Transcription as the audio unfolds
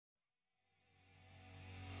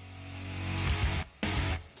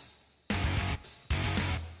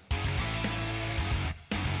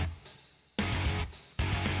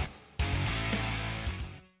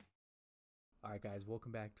Alright guys,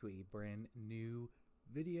 welcome back to a brand new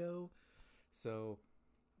video. So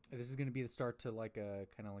this is going to be the start to like a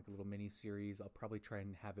kind of like a little mini series. I'll probably try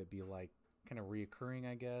and have it be like kind of reoccurring,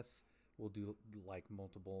 I guess. We'll do like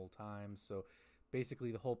multiple times. So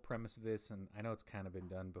basically the whole premise of this, and I know it's kind of been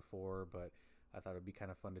done before, but I thought it'd be kind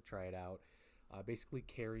of fun to try it out. Basically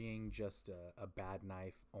carrying just a bad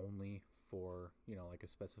knife only for, like a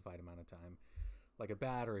specified amount of time. Like a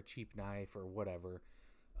bad or a cheap knife or whatever.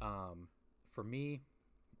 For me,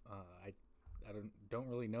 I don't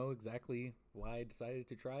really know exactly why I decided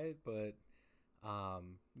to try it, but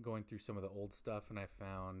going through some of the old stuff, and I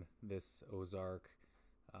found this Ozark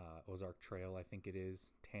Trail, I think it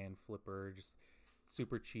is, tan flipper, just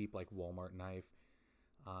super cheap, like Walmart knife.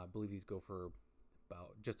 I believe these go for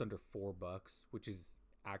about just under $4, which is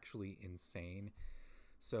actually insane.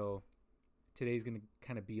 So today's gonna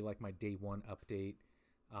kind of be like my day one update.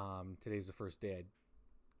 Today's the first day I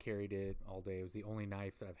carried it all day. It was the only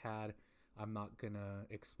knife that I've had. I'm not gonna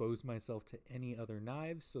expose myself to any other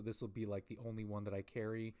knives, so this will be like the only one that I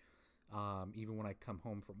carry. Even when I come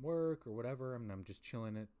home from work or whatever, and I'm just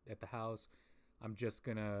chilling at the house, I'm just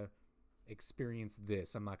gonna experience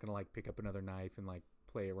this. I'm not gonna like pick up another knife and like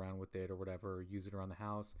play around with it or whatever, or use it around the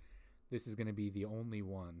house. This is gonna be the only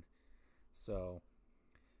one. So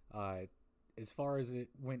as far as it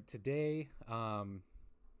went today,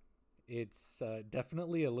 it's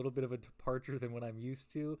definitely a little bit of a departure than what I'm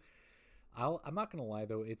used to. I'm not gonna lie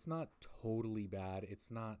though, it's not totally bad.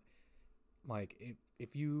 It's not like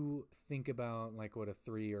if you think about like what a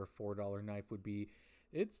 $3 or $4 knife would be,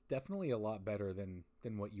 it's definitely a lot better than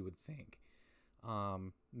what you would think.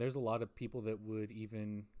 There's a lot of people that would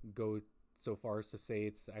even go so far as to say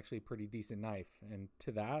it's actually a pretty decent knife, and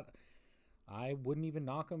to that, I wouldn't even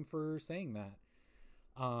knock them for saying that.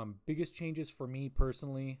 Biggest changes for me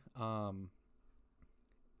personally, for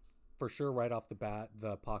sure, right off the bat,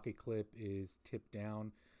 the pocket clip is tipped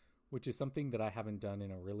down, which is something that I haven't done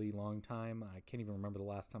in a really long time. I can't even remember the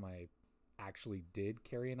last time I actually did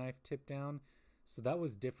carry a knife tipped down. So that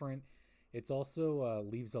was different. It's also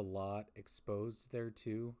leaves a lot exposed there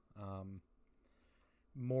too,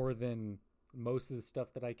 more than most of the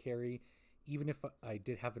stuff that I carry. Even if I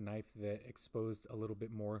did have a knife that exposed a little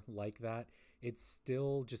bit more like that, it's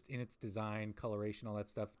still just in its design, coloration, all that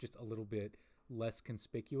stuff, just a little bit less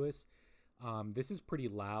conspicuous. This is pretty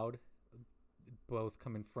loud, both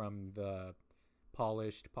coming from the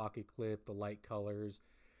polished pocket clip, the light colors.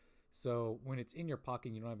 So when it's in your pocket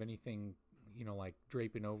and you don't have anything, like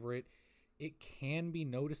draping over it, it can be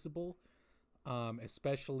noticeable,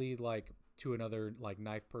 especially like to another like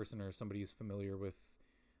knife person or somebody who's familiar with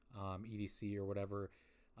EDC or whatever.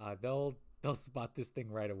 They'll spot this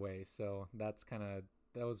thing right away. So that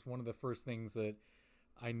was one of the first things that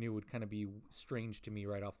I knew would kind of be strange to me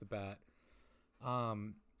right off the bat.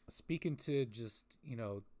 Speaking to just,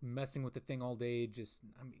 messing with the thing all day,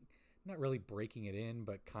 I mean, not really breaking it in,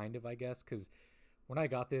 but kind of, I guess, because when I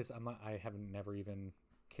got this, I haven't never even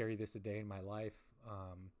carried this a day in my life.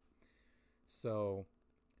 So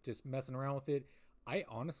just messing around with it. I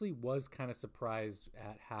honestly was kind of surprised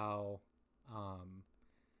at how, I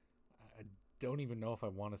don't even know if I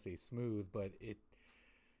want to say smooth, but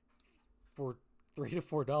for $3 to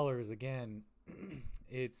 $4 again,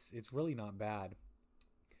 it's really not bad.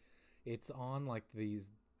 It's on like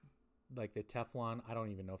these, like the Teflon. I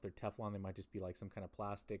don't even know if they're Teflon. They might just be like some kind of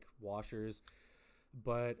plastic washers,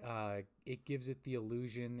 but it gives it the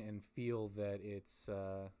illusion and feel that it's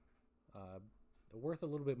worth a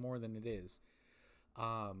little bit more than it is.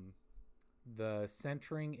 The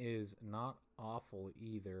centering is not awful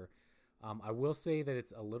either. I will say that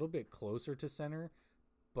it's a little bit closer to center,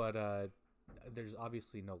 but there's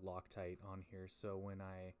obviously no Loctite on here. So when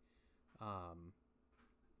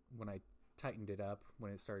I tightened it up,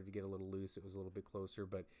 when it started to get a little loose, it was a little bit closer,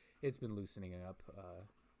 but it's been loosening up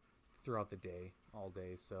throughout the day, all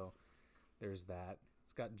day. So there's that.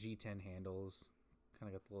 It's got G10 handles,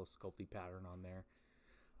 kind of got the little sculpty pattern on there.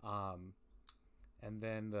 And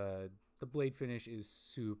then the blade finish is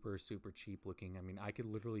super, super cheap looking. I mean, I could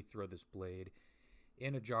literally throw this blade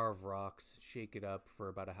in a jar of rocks, shake it up for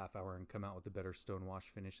about a half hour, and come out with a better stonewash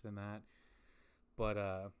finish than that.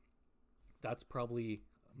 But that's probably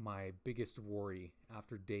my biggest worry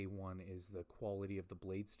after day one, is the quality of the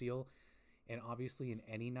blade steel. And obviously in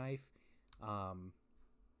any knife,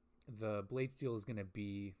 the blade steel is going to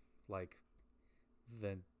be like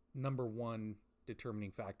the number one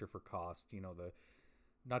determining factor for cost. The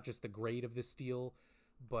not just the grade of the steel,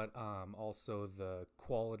 but also the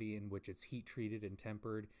quality in which it's heat treated and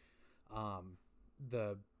tempered.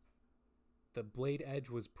 The the blade edge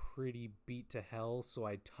was pretty beat to hell, so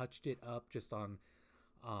I touched it up just on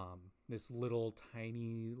this little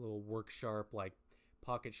tiny little work sharp like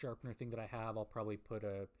pocket sharpener thing that I have. I'll probably put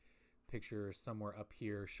a picture somewhere up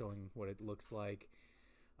here showing what it looks like.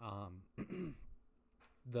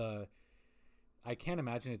 The I can't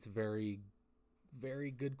imagine it's very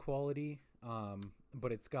good quality,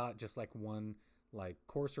 but it's got just like one like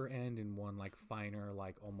coarser end and one like finer,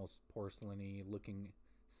 like almost porcelainy looking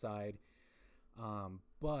side.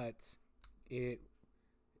 But it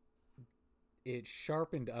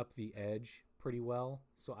sharpened up the edge pretty well,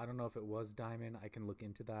 so I don't know if it was diamond. I can look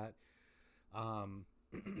into that.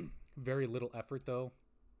 Very little effort though,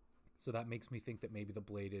 so that makes me think that maybe the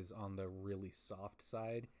blade is on the really soft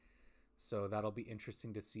side. So that'll be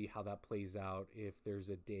interesting to see how that plays out if there's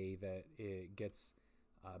a day that it gets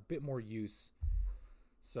a bit more use.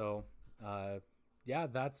 So yeah,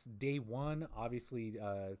 that's day one. Obviously,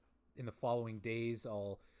 in the following days,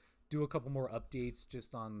 I'll do a couple more updates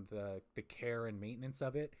just on the care and maintenance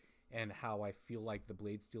of it and how I feel like the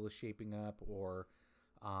blade steel is shaping up, or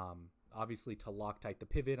obviously to Loctite the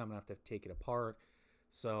pivot, I'm gonna have to take it apart.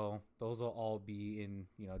 So those will all be in,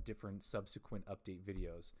 you know, different subsequent update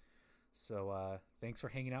videos. So thanks for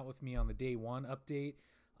hanging out with me on the day one update.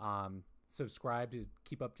 Subscribe to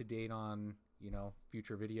keep up to date on, you know,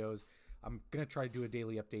 future videos. I'm gonna try to do a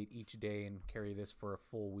daily update each day and carry this for a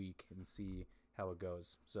full week and see how it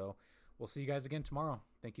goes. So we'll see you guys again tomorrow.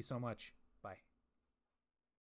 Thank you so much.